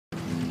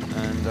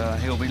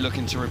and he'll be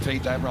looking to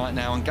repeat that right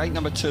now. And gate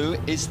number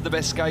 2 is the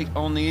best gate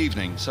on the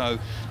evening, so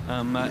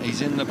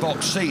he's in the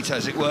box seat,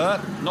 as it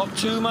were. Not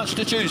too much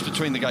to choose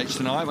between the gates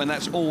tonight, and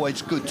that's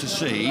always good to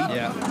see.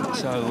 Yeah.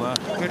 So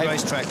good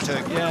racetrack too.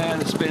 Yeah,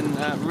 and it's been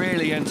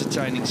really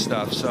entertaining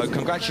stuff. So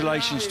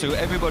congratulations to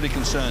everybody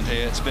concerned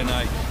here. It's been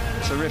a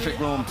terrific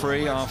Grand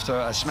Prix after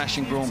a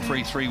smashing Grand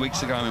Prix 3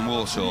 weeks ago in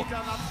Warsaw.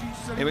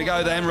 Here we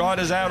go then,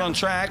 riders out on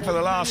track for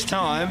the last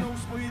time.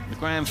 The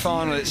grand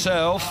final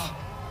itself.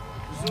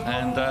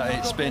 And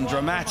it's been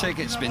dramatic,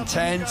 it's been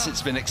tense,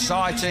 it's been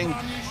exciting.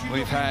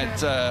 We've had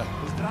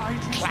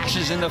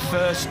clashes in the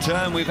first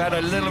turn, we've had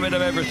a little bit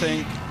of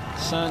everything.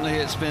 Certainly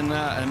it's been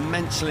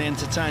immensely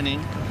entertaining.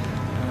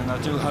 And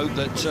I do hope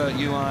that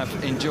you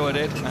have enjoyed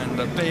it, and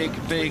a big,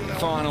 big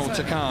final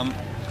to come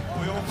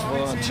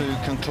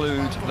to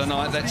conclude the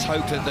night. Let's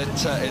hope that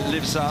it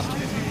lives up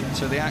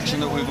to the action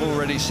that we've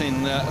already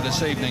seen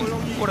this evening.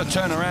 What a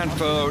turnaround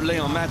for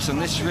Leon Madsen.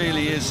 This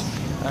really is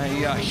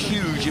a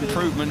huge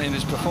improvement in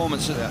his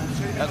performance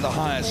at the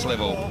highest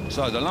level.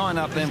 So the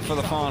lineup then for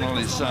the final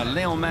is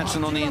Leon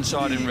Madsen on the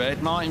inside in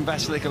red, Martin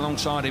Vaculik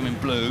alongside him in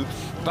blue,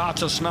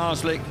 Bartosz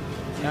Marslik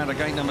out of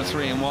gate number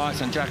 3 in white,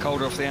 and Jack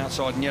Holder off the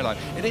outside in yellow.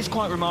 It is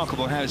quite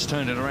remarkable how he's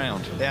turned it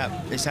around. Yeah,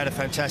 he's had a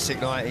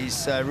fantastic night.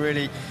 He's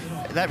really...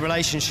 that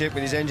relationship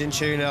with his engine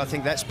tuner, I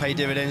think that's paid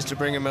dividends to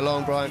bring him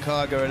along, Brian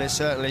Carger, and it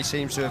certainly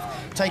seems to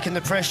have taken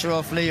the pressure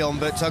off Leon.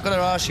 But I've got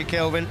to ask you,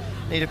 Kelvin,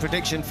 need a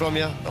prediction from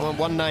you. I want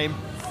one name.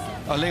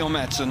 Leon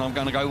Madsen, I'm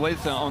going to go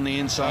with on the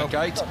inside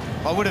gate.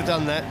 I would have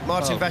done that.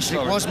 Martin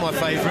Vaculik was my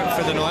favourite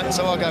for the night,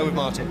 so I'll go with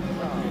Martin.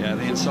 Yeah,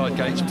 the inside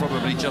gate's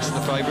probably just the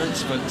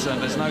favourites, but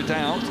there's no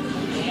doubt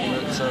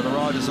that the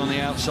riders on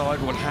the outside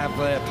would have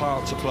their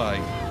part to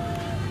play.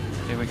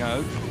 Here we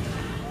go.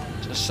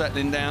 Just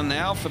settling down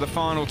now for the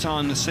final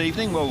time this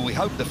evening. Well, we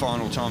hope the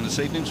final time this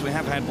evening, because we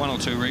have had 1 or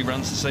 2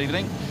 reruns this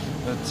evening.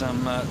 But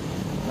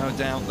no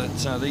doubt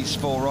that these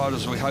 4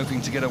 riders will be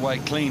hoping to get away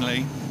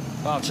cleanly.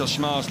 Bartosz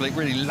Marslik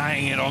really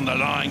laying it on the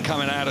line,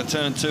 coming out of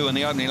turn 2 in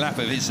the opening lap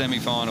of his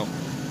semi-final.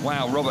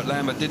 Wow, Robert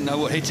Lambert didn't know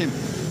what hit him.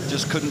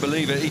 Just couldn't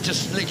believe it. He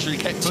just literally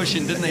kept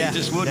pushing, didn't he? Yeah, he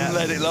just wouldn't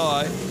let it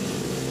lie.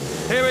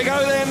 Here we go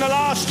then, the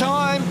last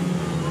time.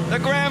 The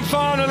grand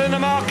final in the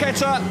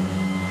Marquetta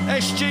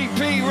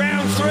SGP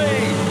round 3,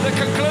 the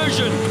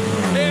conclusion.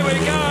 Here we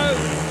go.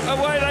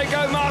 Away they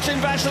go. Martin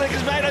Vaculik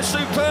has made a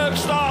superb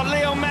start.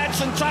 Leon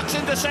Madsen tucks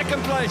into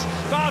 2nd place.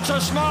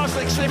 Bartosz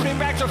Marslik slipping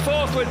back to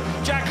 4th with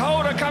Jack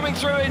Holder coming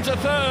through into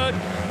 3rd.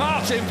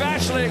 Martin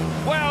Vaculik,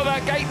 well,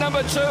 that gate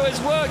number 2 has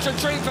worked a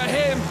treat for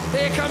him.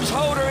 Here comes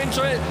Holder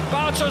into it.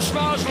 Bartosz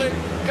Marslik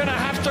going to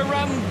have to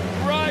run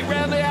right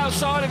round the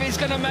outside if he's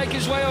going to make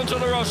his way onto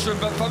the rostrum.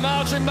 But for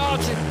Martin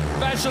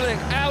Vaculik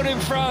out in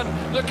front,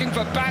 looking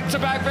for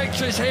back-to-back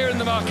victories here in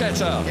the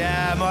Marquetta.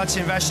 Yeah,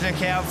 Martin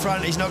Vaculik out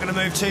front. He's not going to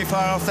move too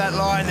far off that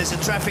line. There's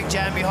a traffic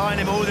jam behind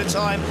him all the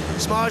time.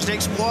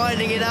 Smarslik's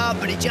winding it up,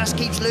 but he just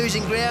keeps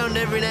losing ground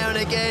every now and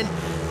again.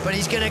 But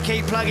he's going to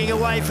keep plugging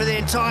away for the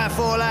entire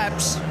 4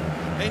 laps.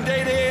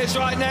 Indeed he is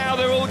right now.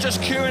 They're all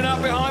just queuing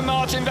up behind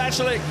Martin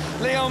Vaculik.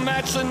 Leon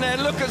Madsen there.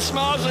 Look at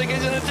Smarslik.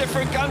 He's in a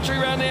different country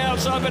around the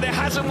outside, but it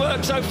hasn't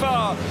worked so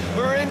far.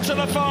 We're into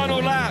the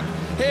final lap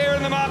here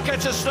in the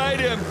Marquetta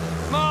Stadium.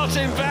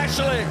 Martin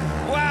Vaculik.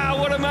 Wow,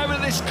 what a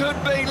moment this could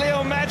be.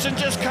 Leon Madsen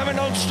just coming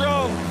on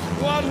strong.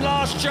 One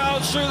last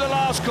chance through the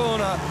last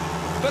corner.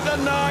 But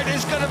the night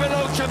is going to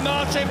belong to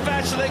Martin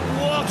Vaculik.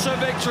 What a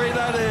victory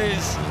that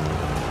is.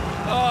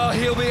 Oh,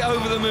 he'll be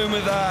over the moon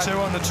with that. 2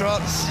 on the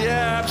trots.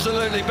 Yeah,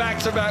 absolutely.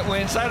 Back-to-back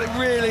wins. That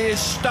really is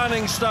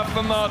stunning stuff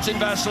for Martin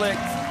Vaculik.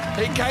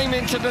 He came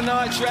into the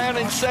night's round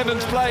in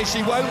 7th place.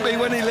 He won't be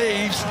when he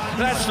leaves,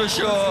 that's for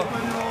sure.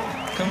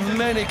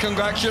 Many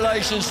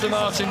congratulations to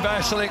Martin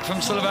Vaculik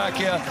from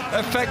Slovakia.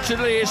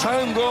 Effectively his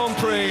home Grand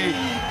Prix.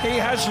 He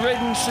has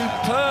ridden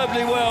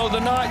superbly well.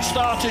 The night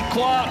started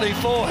quietly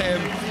for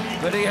him,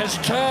 but he has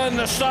turned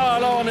the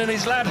style on in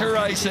his latter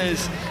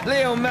races.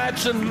 Leon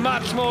Madsen,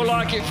 much more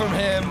like it from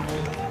him.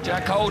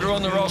 Jack Holder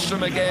on the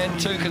rostrum again,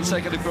 2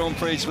 consecutive Grand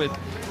Prix with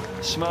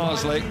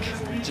Smarslik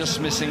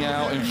just missing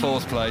out in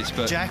 4th place.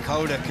 But Jack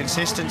Holder,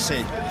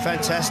 consistency,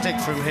 fantastic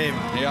from him.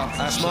 Yeah,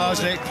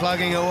 absolutely. Smarslik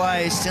plugging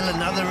away, still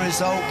another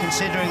result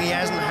considering he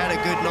hasn't had a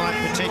good night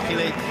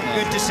particularly.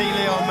 Good to see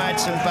Leon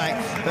Madsen back.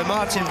 But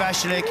Martin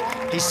Vaculik,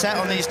 he sat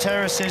on these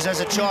terraces as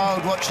a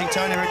child watching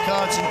Tony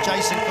Ricardson,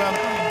 Jason Crump,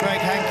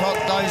 Greg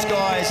Hancock, those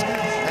guys.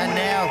 And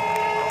now,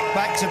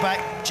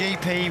 back-to-back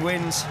GP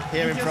wins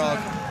here in Prague.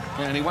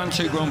 Yeah, and he won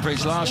 2 Grand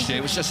Prix last year.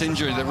 It was just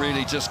injury that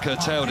really just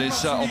curtailed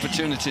his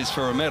opportunities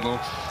for a medal.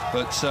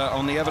 But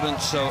on the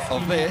evidence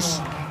of this,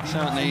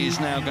 Certainly he's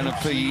now going to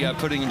be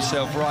putting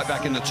himself right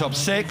back in the top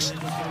 6.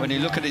 When you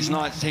look at his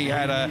nights, he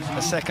had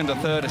a second, a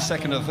third,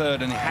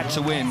 and he had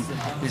to win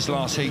his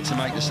last heat to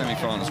make the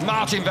semi-finals.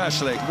 Martin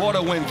Vaculik, what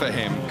a win for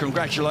him.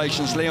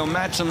 Congratulations. Leon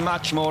Madsen,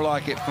 much more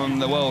like it from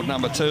the world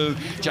number 2.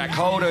 Jack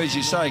Holder, as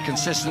you say,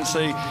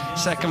 consistency,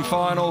 second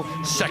final,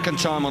 second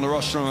time on the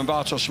rostrum, and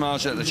Bartosz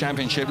Marzyk, the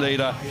championship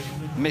leader,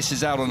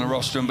 misses out on the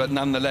rostrum, but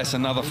nonetheless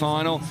another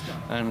final,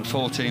 and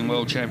 14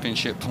 World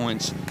Championship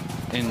points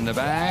in the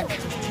bag.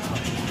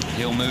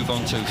 He'll move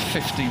on to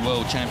 50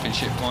 World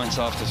Championship points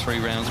after 3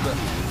 rounds, but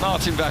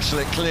Martin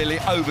Vaculik clearly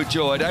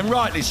overjoyed, and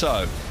rightly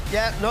so.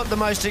 Yeah, not the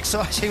most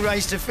exciting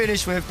race to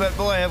finish with, but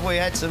boy, have we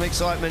had some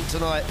excitement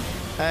tonight.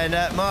 And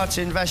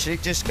Martin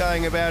Vaculik just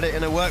going about it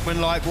in a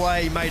workmanlike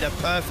way, made a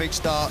perfect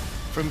start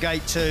from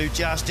gate 2,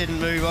 just didn't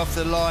move off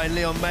the line.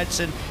 Leon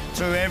Madsen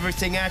threw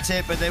everything at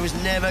it, but there was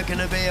never going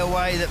to be a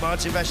way that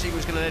Martin Vaculik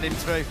was going to let him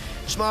through.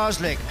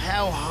 Marzyk,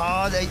 how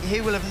hard,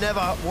 he will have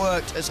never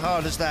worked as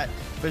hard as that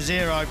for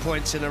 0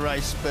 points in a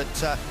race, but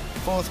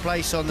 4th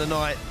place on the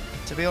night.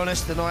 To be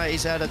honest, the night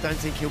he's had, I don't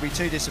think he'll be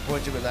too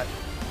disappointed with that.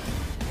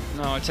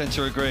 No, I tend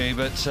to agree,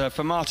 but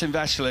for Martin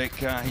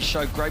Vaculik, he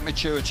showed great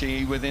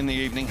maturity within the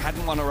evening.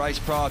 Hadn't won a race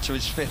prior to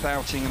his 5th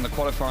outing in the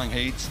qualifying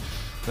heats,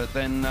 but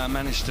then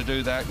managed to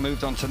do that,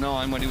 moved on to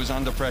 9 when he was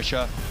under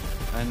pressure,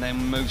 and then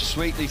moved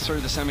sweetly through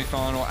the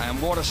semi-final,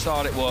 and what a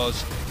start it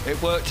was. It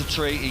worked a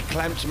treat. He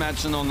clamped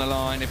Madsen on the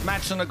line. If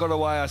Madsen had got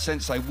away, I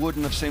sense they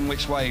wouldn't have seen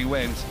which way he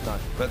went. No.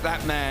 But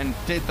that man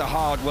did the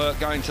hard work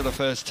going to the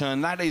first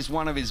turn. That is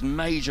one of his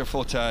major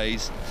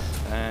fortes,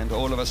 and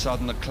all of a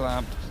sudden the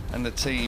club and the team